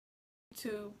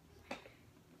To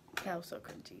that was so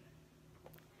cringy.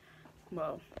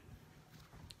 Well,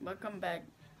 welcome back.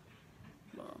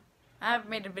 Well, I haven't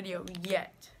made a video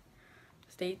yet.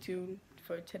 Stay tuned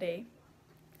for today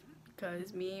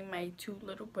because me and my two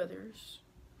little brothers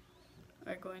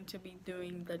are going to be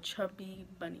doing the chubby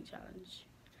bunny challenge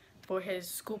for his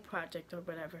school project or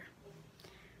whatever.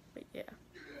 But yeah.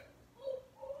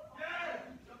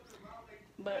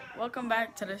 But welcome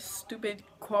back to the stupid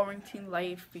quarantine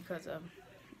life because of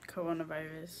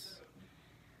coronavirus.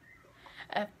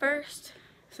 At first,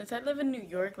 since I live in New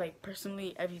York, like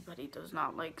personally, everybody does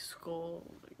not like school.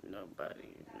 Like,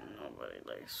 nobody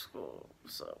likes school.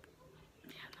 So,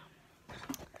 yeah, no.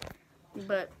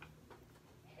 But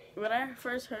when I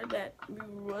first heard that we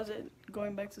wasn't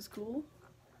going back to school,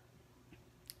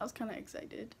 I was kind of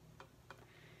excited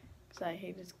because I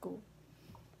hated school.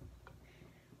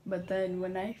 But then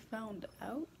when I found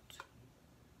out,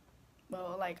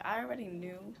 well, like I already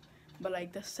knew, but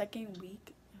like the second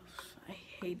week, I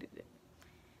hated it.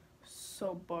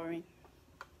 So boring.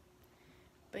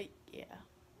 But yeah,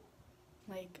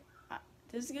 like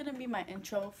this is gonna be my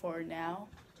intro for now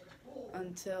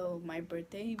until my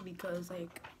birthday because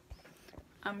like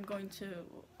I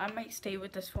might stay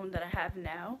with this phone that I have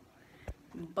now,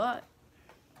 but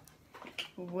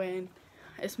when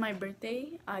it's my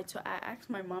birthday, I asked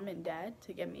my mom and dad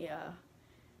to get me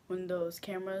one of those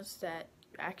cameras that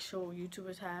actual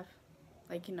YouTubers have,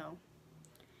 like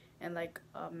and like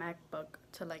a MacBook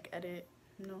to like edit,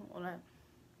 all that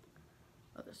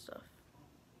other stuff.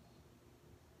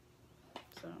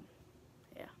 So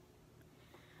yeah,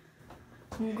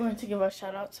 I'm going to give a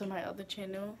shout out to my other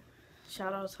channel.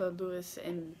 Shout out to Lewis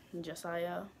and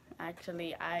Josiah.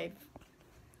 Actually, I've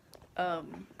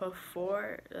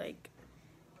before, like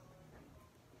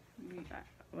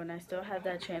when I still had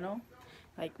that channel,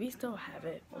 like we still have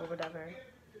it or whatever,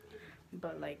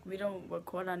 but like we don't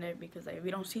record on it because like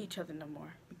we don't see each other no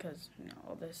more because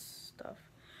all this stuff.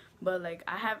 But like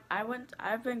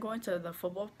I've been going to the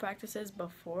football practices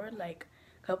before, like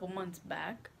a couple months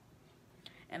back,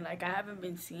 and like I haven't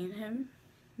been seeing him.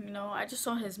 I just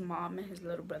saw his mom and his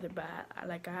little brother, but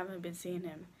I haven't been seeing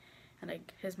him. And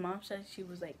like his mom said he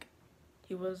was like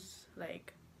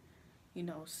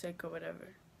sick or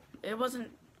whatever. It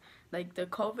wasn't like the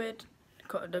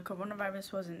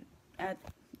coronavirus wasn't at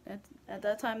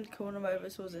that time. The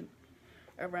coronavirus wasn't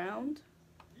around,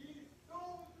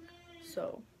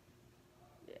 so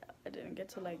yeah, I didn't get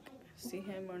to like see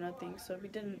him or nothing. So we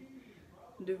didn't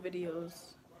do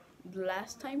videos. The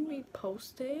last time we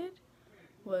posted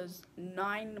was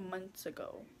 9 months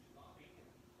ago.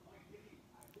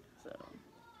 So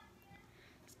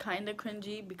it's kind of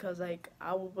cringy because like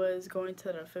I was going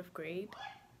to the 5th grade.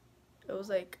 It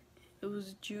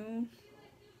was June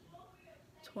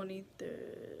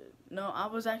 23rd. No, I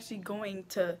was actually going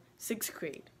to 6th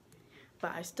grade,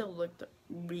 but I still looked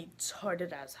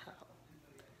retarded as hell.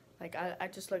 Like I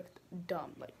just looked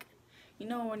dumb. Like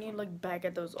when you look back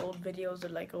at those old videos or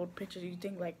like old pictures, you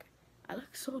think like I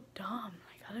look so dumb.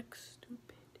 Like I look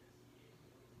stupid.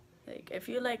 Like if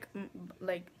you're like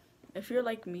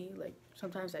me, like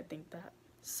sometimes I think that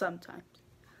sometimes,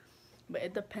 but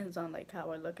it depends on like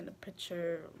how I look in the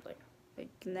picture. Like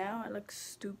now I look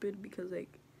stupid because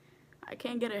like I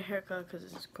can't get a haircut because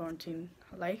it's quarantine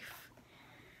life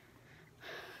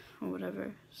or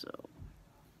whatever. So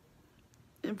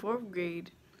in 4th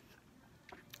grade,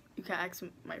 you can ask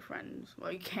my friends.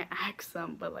 Well, you can't ask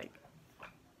them, but like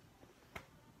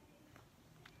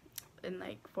in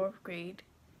like 4th grade,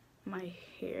 my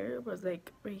hair was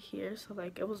like right here, so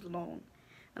like it was long,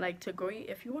 and like to grow,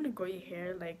 if you want to grow your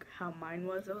hair like how mine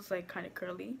was, it was like kind of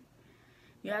curly.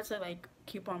 You have to like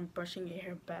keep on brushing your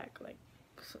hair back, like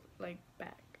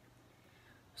back.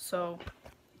 So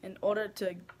in order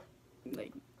to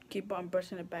like keep on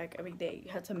brushing it back every day,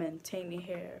 you have to maintain your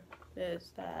hair,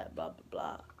 this, that, blah blah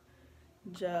blah,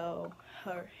 gel,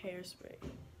 hairspray.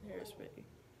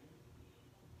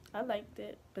 I liked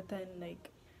it, but then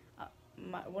like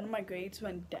one of my grades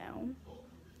went down,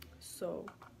 so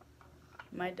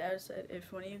my dad said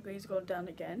if one of your grades go down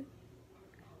again,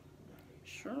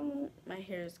 sure, my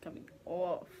hair is coming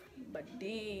off. But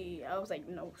I was like,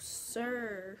 no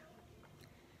sir.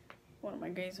 One of my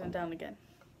grades went down again.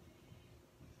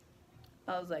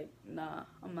 I was like, nah,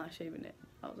 I'm not shaving it.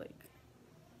 I was like,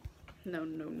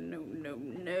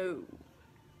 no.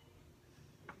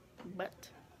 But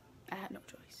I had no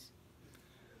choice.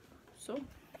 So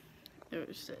it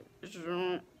was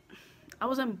I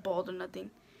wasn't bald or nothing,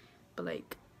 but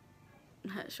like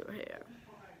I had short hair.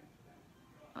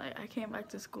 Like I came back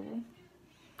to school,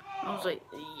 I was like,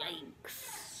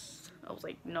 yikes. I was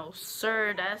like, no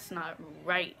sir, that's not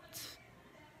right.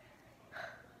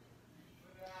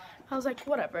 I was like,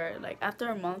 whatever. Like after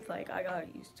a month, like I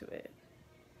got used to it.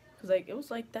 Cause like it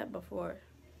was like that before.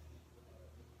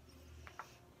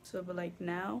 So but like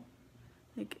now,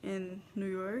 like in New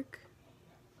York,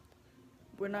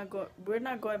 we're not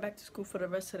going back to school for the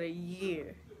rest of the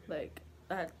year. Like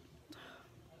I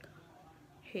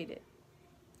hate it.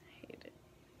 Hate it.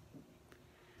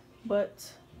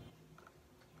 But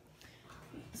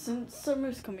since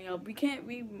summer's coming up,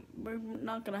 we're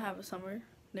not gonna have a summer.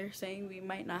 They're saying we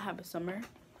might not have a summer.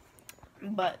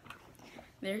 But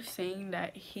they're saying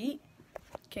that heat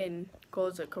can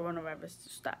cause the coronavirus to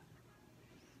stop.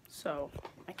 So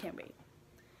I can't wait.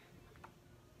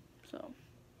 So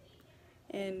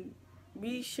and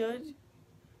we should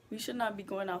not be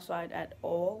going outside at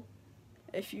all.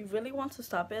 If you really want to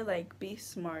stop it, like be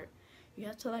smart. You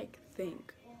have to like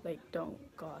think. Like don't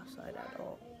go outside at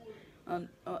all.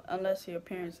 Unless your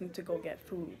parents need to go get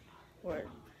food or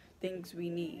things we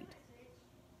need.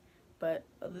 But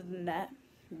other than that,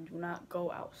 do not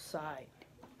go outside.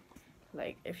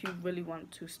 Like, if you really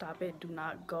want to stop it, do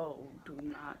not go. Do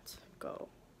not go.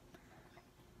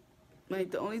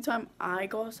 Like, the only time I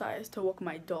go outside is to walk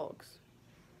my dogs.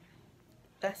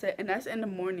 That's it. And that's in the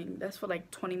morning. That's for like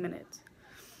 20 minutes.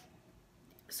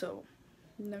 So,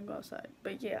 don't go outside.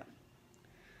 But yeah.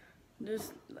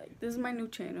 Just, like, this is my new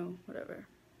channel. Whatever.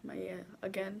 But yeah,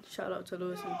 again, shout out to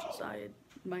Lewis and Josiah,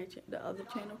 the other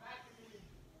channel.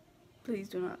 Please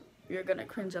do not. You're gonna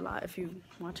cringe a lot if you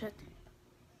watch it.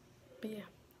 But yeah.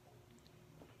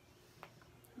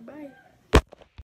 Bye.